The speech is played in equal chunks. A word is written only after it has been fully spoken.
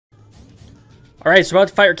Alright, so we're about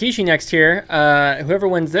to fight Rikishi next here. Whoever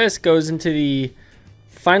wins this goes into the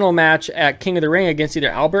final match at King of the Ring against either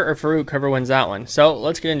Albert or Farooq, whoever wins that one. So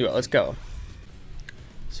let's get into it. Let's go.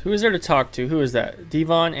 So who is there to talk to? Who is that?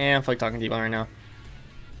 Devon? And I feel like talking to Devon right now.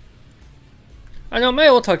 I know, maybe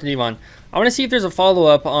we'll talk to Devon. I want to see if there's a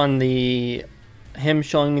follow-up on the him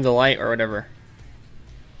showing me the light or whatever.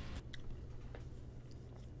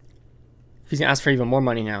 He's gonna ask for even more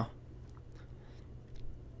money now.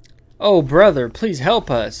 Oh, brother, please help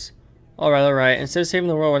us. Alright, alright. Instead of saving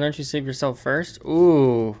the world, why don't you save yourself first?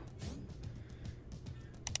 Ooh.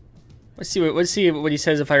 Let's see what he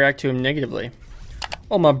says if I react to him negatively.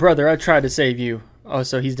 Oh, my brother, I tried to save you. Oh,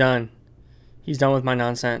 so he's done. He's done with my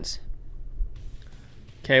nonsense.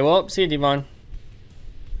 Okay, well, see you, Devon.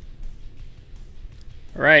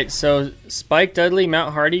 Alright, so Spike, Dudley,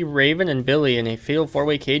 Mount Hardy, Raven, and Billy in a fatal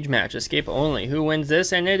four-way cage match. Escape only. Who wins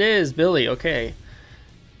this? And it is Billy. Okay.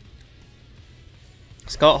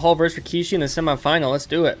 Scott Hall versus Rikishi in the semifinal. Let's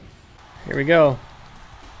do it. Here we go.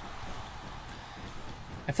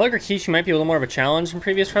 I feel like Rikishi might be a little more of a challenge than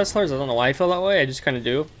previous wrestlers. I don't know why I feel that way. I just kind of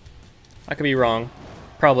do. I could be wrong.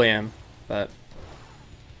 Probably am, but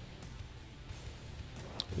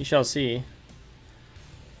we shall see.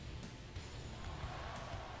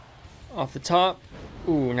 Off the top.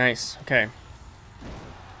 Ooh, nice. Okay.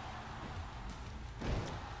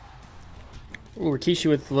 Ooh, Rikishi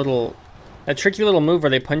with a little... that tricky little move where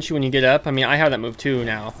they punch you when you get up. I mean, I have that move too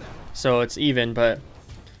now, so it's even. But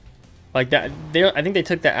like that, I think they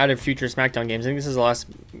took that out of future SmackDown games. I think this is the last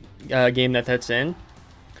game that's in.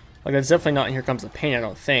 Like that's definitely not in Here Comes the Pain. I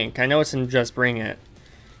don't think. I know it's in Just Bring It.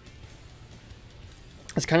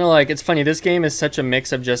 It's kind of like, it's funny. This game is such a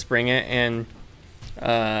mix of Just Bring It and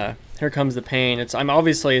Here Comes the Pain.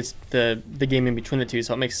 Obviously it's the game in between the two,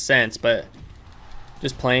 so it makes sense. But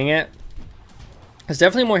just playing it. It's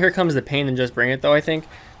definitely more Here Comes the Pain than Just Bring It, though, I think.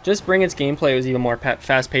 Just Bring It's gameplay was even more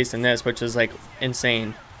fast-paced than this, which is, like,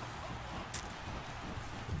 insane.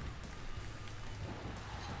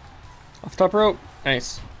 Off top rope.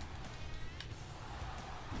 Nice.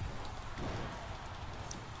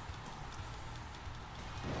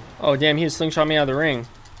 Oh, damn, he just slingshot me out of the ring.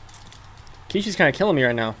 Kishi's kind of killing me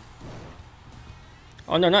right now.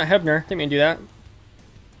 Oh, no, not Hebner. Didn't mean to do that.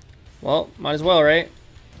 Well, might as well, right?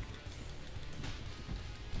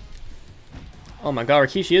 Oh my god,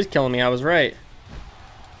 Rikishi is killing me. I was right.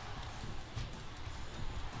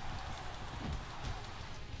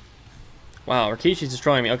 Wow, Rikishi's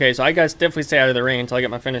destroying me. Okay, so I gotta definitely stay out of the ring until I get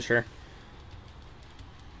my finisher.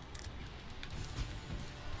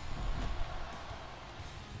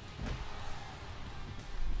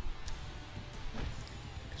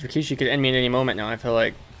 Because Rikishi could end me at any moment now, I feel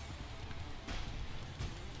like.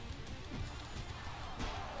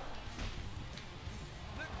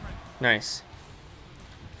 Nice.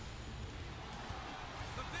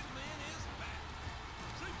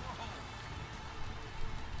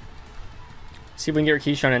 See if we can get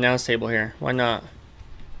Rikishi on an announce table here. Why not?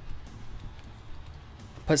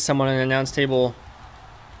 Put someone on an announce table,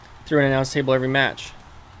 through an announce table every match.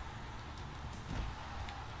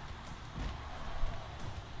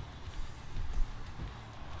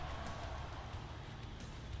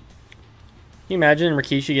 Can you imagine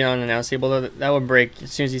Rikishi getting on an announce table? That would break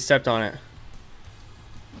as soon as he stepped on it.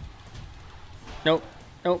 Nope.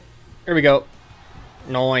 Nope. Here we go.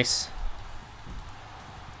 Nice.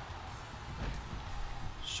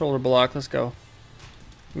 Shoulder block. Let's go.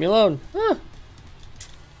 Leave me alone. Ah.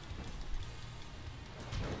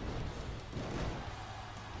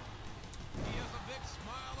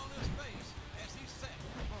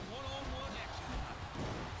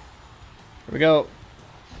 Here we go.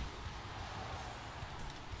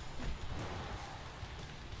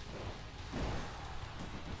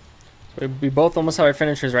 So we both almost have our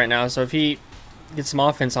finishers right now, so if he gets some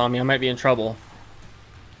offense on me, I might be in trouble.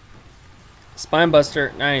 Spine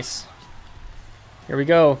buster, nice. Here we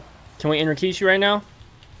go. Can we end Rikishi right now?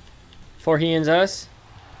 Before he ends us?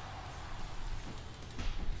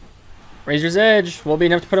 Razor's Edge. Will be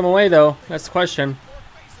enough to put him away, though. That's the question.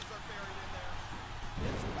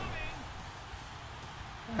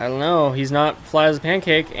 I don't know. He's not flat as a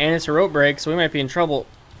pancake, and it's a rope break, so we might be in trouble.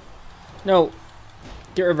 No.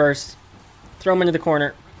 Get reversed. Throw him into the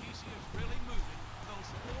corner.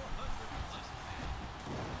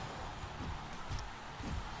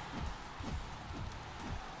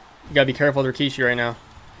 You gotta be careful with Rikishi right now.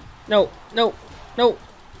 No, no, no,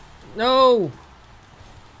 no!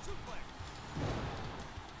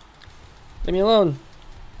 Leave me alone.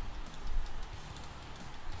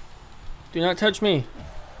 Do not touch me.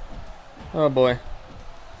 Oh boy.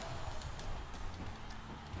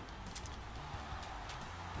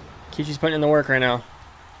 Kishi's putting in the work right now.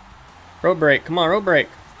 Rope break. Come on, rope break.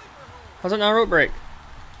 How's it not a rope break?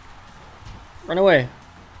 Run away.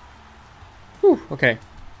 Whew, okay.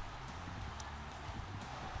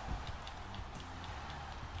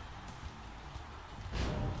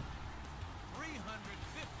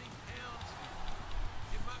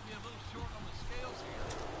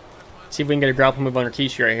 See if we can get a grapple move on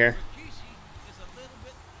Rikishi right here.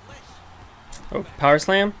 Oh, power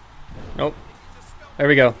slam? Nope. There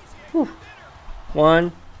we go. Whew.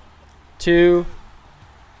 1, 2,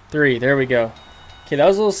 3. There we go. Okay, that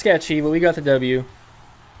was a little sketchy, but we got the W.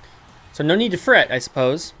 So no need to fret, I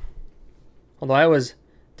suppose. Although I was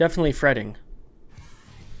definitely fretting.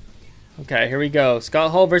 Okay, here we go.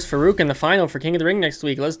 Scott Hall versus Farooq in the final for King of the Ring next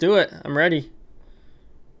week. Let's do it. I'm ready.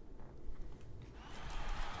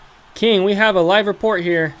 King, we have a live report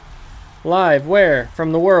here. Live, where?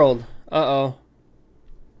 From the world. Uh-oh.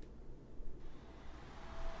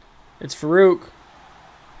 It's Farooq.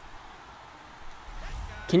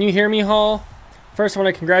 Can you hear me, Hall? First, I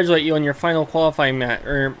want to congratulate you on your final qualifying match,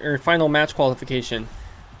 or final match qualification.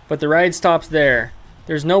 But the ride stops there.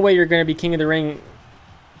 There's no way you're going to be King of the Ring.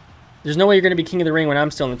 There's no way you're going to be King of the Ring when I'm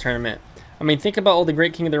still in the tournament. I mean, think about all the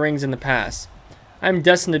great King of the Rings in the past. I'm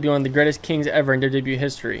destined to be one of the greatest kings ever in WWE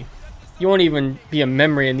history. You won't even be a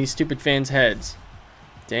memory in these stupid fans' heads.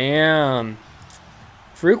 Damn.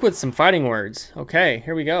 Farooq with some fighting words. Okay,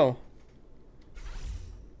 here we go.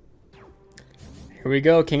 Here we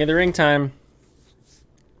go, King of the Ring time.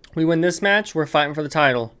 We win this match, we're fighting for the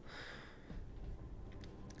title.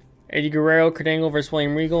 Eddie Guerrero, Kurt Angle versus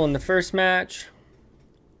William Regal in the first match.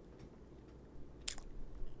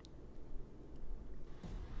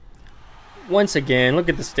 Once again, look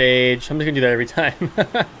at the stage. I'm just gonna do that every time.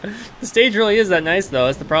 The stage really is that nice though,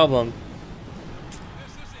 that's the problem.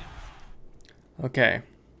 Okay.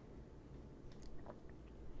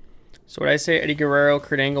 So what did I say? Eddie Guerrero,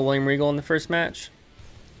 Kurt Angle, William Regal in the first match.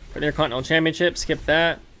 For the Intercontinental Championship, skip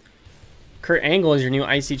that. Kurt Angle is your new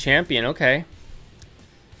IC champion, okay.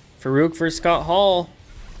 Farooq versus Scott Hall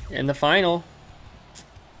in the final.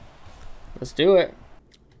 Let's do it.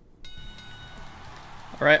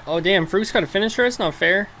 Alright, oh damn, Farouk's got a finisher, that's not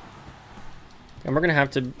fair. And we're gonna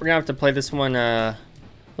have to play this one a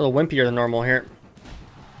little wimpier than normal here.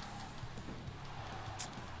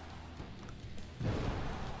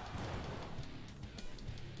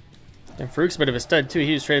 And Farouk's a bit of a stud too.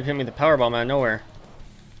 He just straight up hit me with the powerbomb out of nowhere.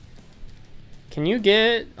 Can you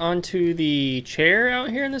get onto the chair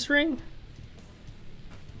out here in this ring?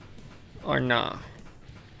 Or nah?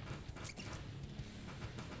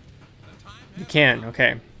 You can,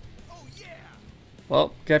 okay.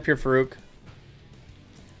 Well, get up here, Farooq.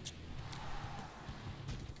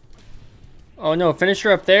 Oh no,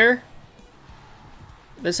 finisher up there?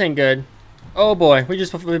 This ain't good. Oh boy, we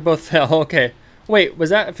both fell. Okay. Wait, was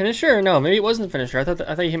that a finisher or no? Maybe it wasn't a finisher. I thought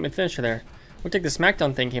you hit me with a finisher there. Looked like the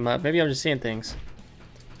SmackDown thing came up. Maybe I'm just seeing things.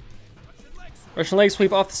 Russian leg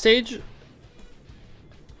sweep off the stage.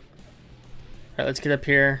 Alright, let's get up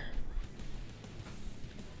here.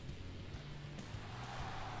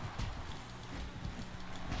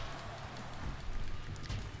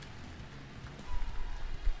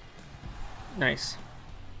 Nice.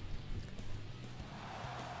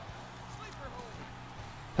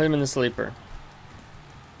 Put him in the sleeper.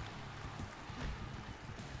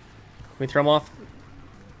 Can we throw him off?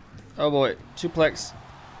 Oh boy, suplex.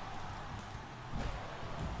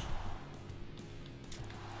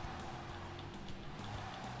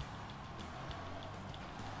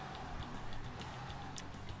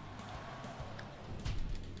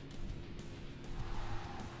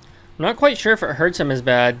 I'm not quite sure if it hurts him as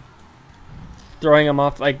bad. Throwing him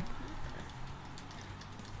off, like,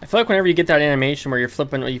 I feel like whenever you get that animation where you're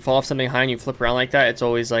flipping, you fall off something high and you flip around like that, it's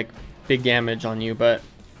always like big damage on you. But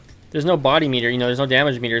there's no body meter, you know, there's no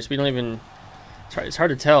damage meter, so we don't even. It's hard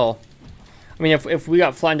to tell. I mean, if we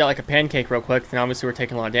got flattened out like a pancake real quick, then obviously we're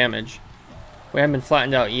taking a lot of damage. We haven't been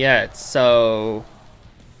flattened out yet, so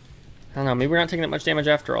I don't know. Maybe we're not taking that much damage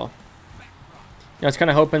after all. You know, I was kind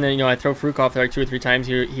of hoping that, you know, I throw Farooq off there like 2 or 3 times,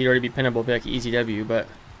 he'd already be pinnable, be like an easy W, but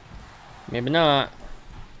maybe not.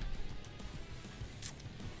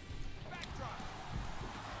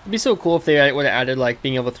 It'd be so cool if they would have added like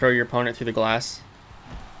being able to throw your opponent through the glass,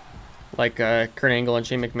 like Kurt Angle and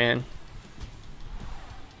Shane McMahon.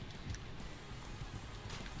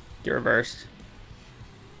 Get reversed.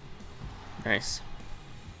 Nice.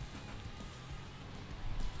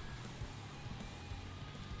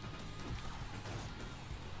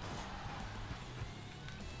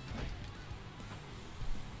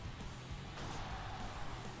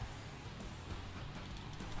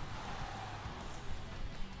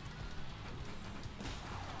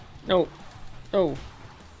 No. No.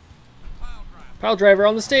 Pile driver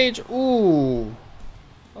on the stage. Ooh.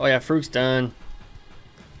 Oh yeah, Farooq's done.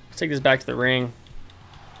 Let's take this back to the ring.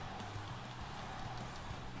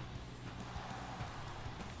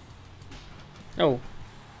 Oh.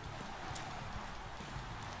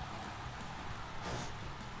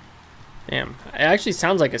 Damn. It actually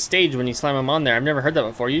sounds like a stage when you slam them on there. I've never heard that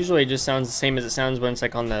before. Usually it just sounds the same as it sounds when it's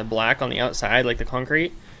like on the black on the outside, like the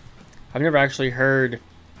concrete. I've never actually heard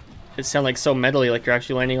it sound like so metally, like you're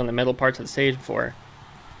actually landing on the metal parts of the stage before.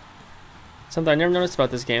 Something I never noticed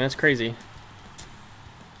about this game. That's crazy.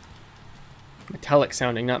 Metallic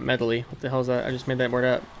sounding, not metally. What the hell is that? I just made that word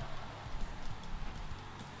up.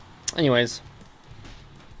 Anyways.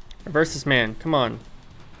 Reverse this man. Come on.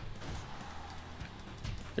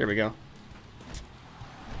 There we go.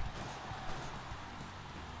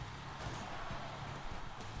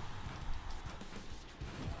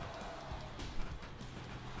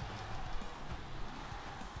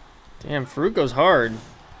 Damn, Farooq goes hard.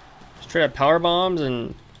 Straight up power bombs,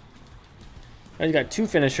 and now he's got 2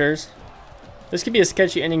 finishers. This could be a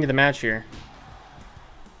sketchy ending to the match here.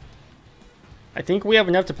 I think we have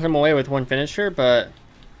enough to put him away with 1 finisher, but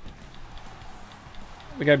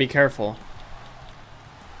we gotta be careful.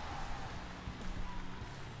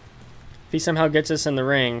 If he somehow gets us in the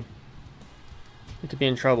ring, we could be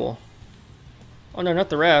in trouble. Oh no, not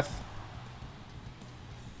the ref.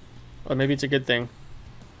 Or maybe it's a good thing.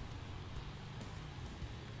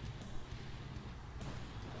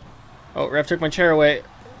 Oh, ref took my chair away.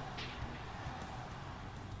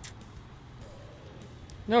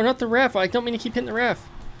 No, not the ref. I don't mean to keep hitting the ref.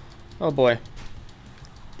 Oh boy.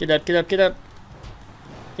 Get up, get up, get up.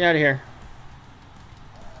 Get out of here.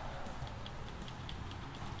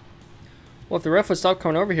 Well, if the ref would stop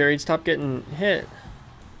coming over here, he'd stop getting hit.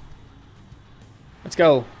 Let's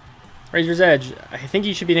go. Razor's Edge. I think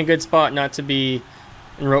he should be in a good spot not to be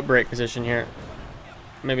in rope break position here.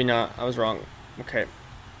 Maybe not. I was wrong. Okay.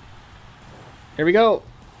 Here we go.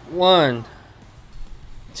 1,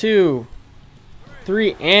 2,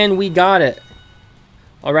 3, and we got it.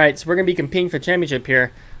 Alright, so we're going to be competing for the championship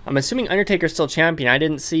here. I'm assuming Undertaker's still champion. I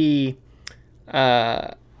didn't see who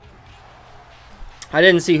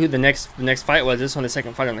the next fight was. This one, the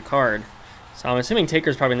second fight on the card. So I'm assuming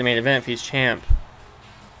Taker's probably in the main event if he's champ.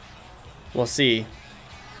 We'll see.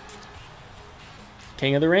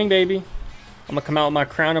 King of the Ring, baby. I'm going to come out with my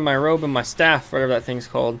crown and my robe and my staff, whatever that thing's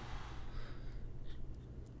called.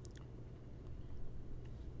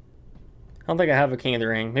 I don't think I have a King of the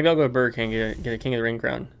Ring. Maybe I'll go to Burger King and get a King of the Ring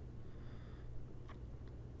crown.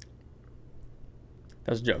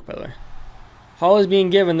 That was a joke, by the way. Hall is being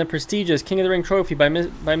given the prestigious King of the Ring trophy by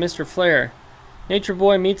Mr. Flair. Nature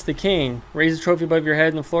Boy meets the King. Raise the trophy above your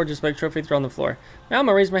head on the floor, just like trophy throw on the floor. Now I'm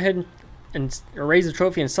going to raise my head and raise the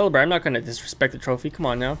trophy and celebrate. I'm not going to disrespect the trophy. Come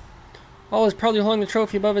on now. Hall is proudly holding the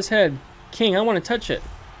trophy above his head. King, I want to touch it.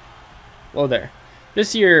 Whoa there.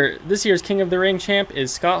 This year's King of the Ring champ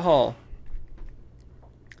is Scott Hall.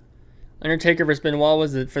 Undertaker vs. Benoit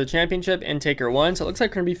was for the championship, and Taker won. So it looks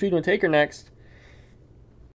like we're going to be feuding with Taker next.